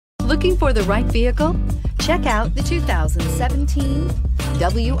Looking for the right vehicle? Check out the 2017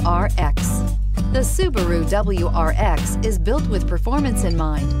 WRX. The Subaru WRX is built with performance in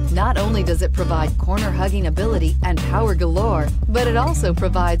mind. Not only does it provide corner-hugging ability and power galore, but it also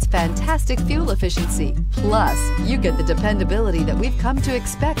provides fantastic fuel efficiency. Plus, you get the dependability that we've come to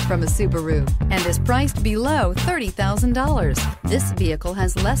expect from a Subaru and is priced below $30,000. This vehicle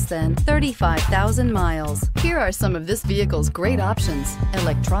has less than 35,000 miles. Here are some of this vehicle's great options: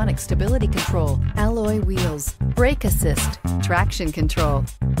 electronic stability control, alloy wheels, brake assist, traction control,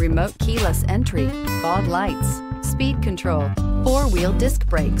 remote keyless entry, fog lights, speed control, four-wheel disc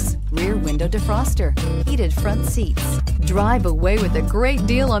brakes, rear window defroster, heated front seats. Drive away with a great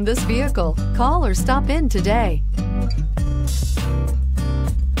deal on this vehicle. Call or stop in today.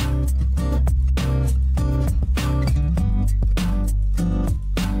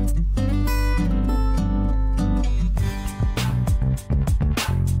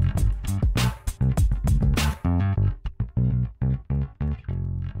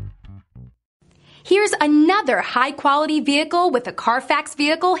 Here's another high-quality vehicle with a Carfax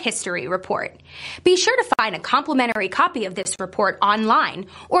Vehicle History Report. Be sure to find a complimentary copy of this report online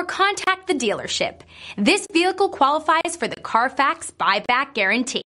or contact the dealership. This vehicle qualifies for the Carfax Buyback Guarantee.